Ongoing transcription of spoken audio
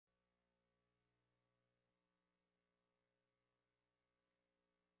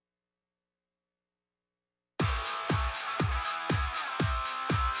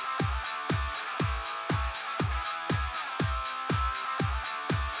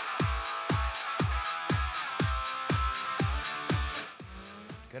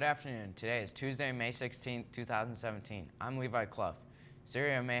Good afternoon. Today is Tuesday, May 16, 2017. I'm Levi Clough.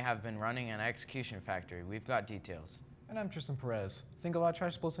 Syria may have been running an execution factory. We've got details. And I'm Tristan Perez. Think a lot of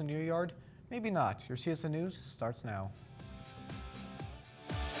trash disposed in your yard? Maybe not. Your CSN News starts now.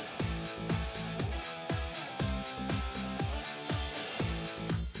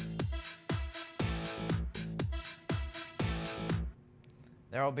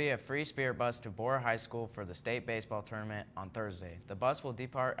 There will be a free spirit bus to Bora High School for the state baseball tournament on Thursday. The bus will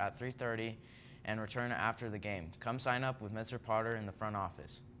depart at 3:30 and return after the game. Come sign up with Mr. Potter in the front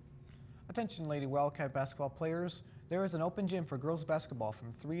office. Attention, Lady Wildcat basketball players. There is an open gym for girls basketball from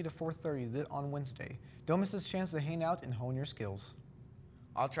 3 to 4:30 on Wednesday. Don't miss this chance to hang out and hone your skills.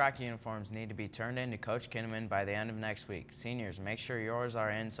 All track uniforms need to be turned in to Coach Kinnaman by the end of next week. Seniors, make sure yours are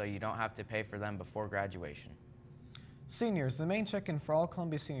in so you don't have to pay for them before graduation. Seniors, the main check-in for all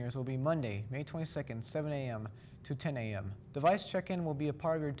Columbia seniors will be Monday, May 22nd, 7 a.m. to 10 a.m. Device check-in will be a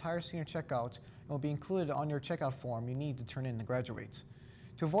part of your entire senior checkout and will be included on your checkout form you need to turn in to graduate.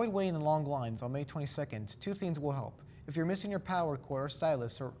 To avoid waiting in long lines on May 22nd, two things will help. If you're missing your power cord or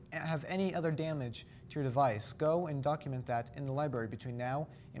stylus or have any other damage to your device, go and document that in the library between now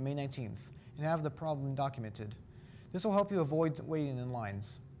and May 19th and have the problem documented. This will help you avoid waiting in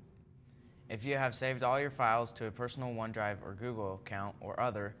lines. If you have saved all your files to a personal OneDrive or Google account or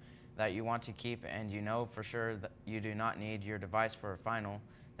other that you want to keep and you know for sure that you do not need your device for a final,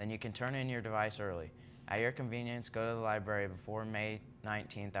 then you can turn in your device early. At your convenience, go to the library before May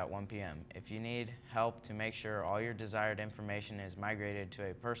 19th at 1 p.m. If you need help to make sure all your desired information is migrated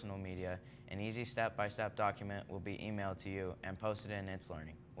to a personal media, an easy step-by-step document will be emailed to you and posted in It's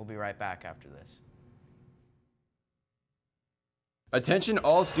Learning. We'll be right back after this. Attention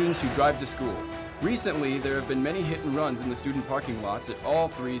all students who drive to school. Recently, there have been many hit and runs in the student parking lots at all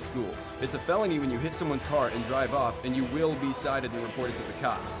three schools. It's a felony when you hit someone's car and drive off, and you will be cited and reported to the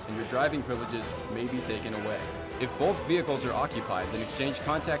cops, and your driving privileges may be taken away. If both vehicles are occupied, then exchange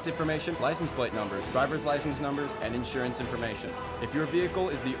contact information, license plate numbers, driver's license numbers, and insurance information. If your vehicle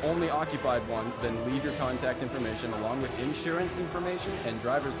is the only occupied one, then leave your contact information along with insurance information and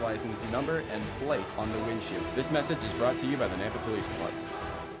driver's license number and plate on the windshield. This message is brought to you by the Nampa Police Department.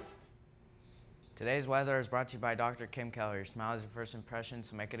 Today's weather is brought to you by Dr. Kim Keller. Your smile is your first impression,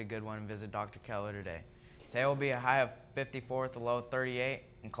 so make it a good one and visit Dr. Keller today. Today will be a high of 54 with a low of 38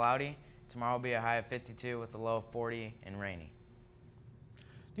 and cloudy. Tomorrow will be a high of 52 with a low of 40 and rainy.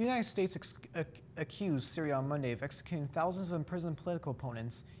 The United States accused Syria on Monday of executing thousands of imprisoned political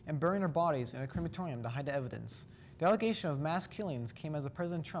opponents and burying their bodies in a crematorium to hide the evidence. The allegation of mass killings came as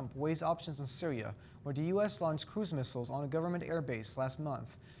President Trump weighs options in Syria, where the U.S. launched cruise missiles on a government airbase last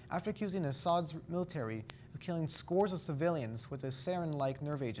month, after accusing Assad's military of killing scores of civilians with a sarin-like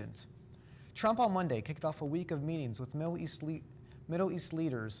nerve agent. Trump on Monday kicked off a week of meetings with Middle East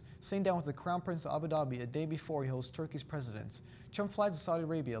leaders, sitting down with the Crown Prince of Abu Dhabi a day before he hosts Turkey's president. Trump flies to Saudi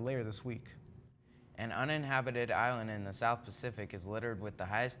Arabia later this week. An uninhabited island in the South Pacific is littered with the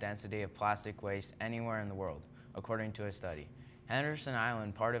highest density of plastic waste anywhere in the world, according to a study. Henderson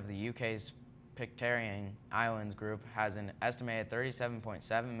Island, part of the UK's Pitcairn Islands group, has an estimated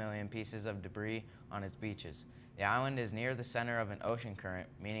 37.7 million pieces of debris on its beaches. The island is near the center of an ocean current,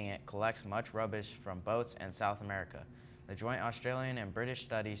 meaning it collects much rubbish from boats and South America. The joint Australian and British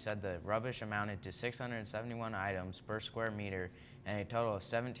study said the rubbish amounted to 671 items per square meter and a total of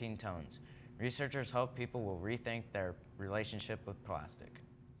 17 tons. Researchers hope people will rethink their relationship with plastic.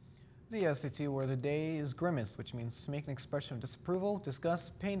 The SAT word of the day is grimace, which means to make an expression of disapproval,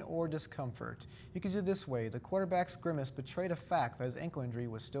 disgust, pain, or discomfort. You can do it this way. The quarterback's grimace betrayed a fact that his ankle injury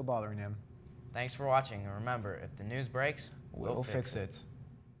was still bothering him. Thanks for watching, and remember, if the news breaks, we'll fix it.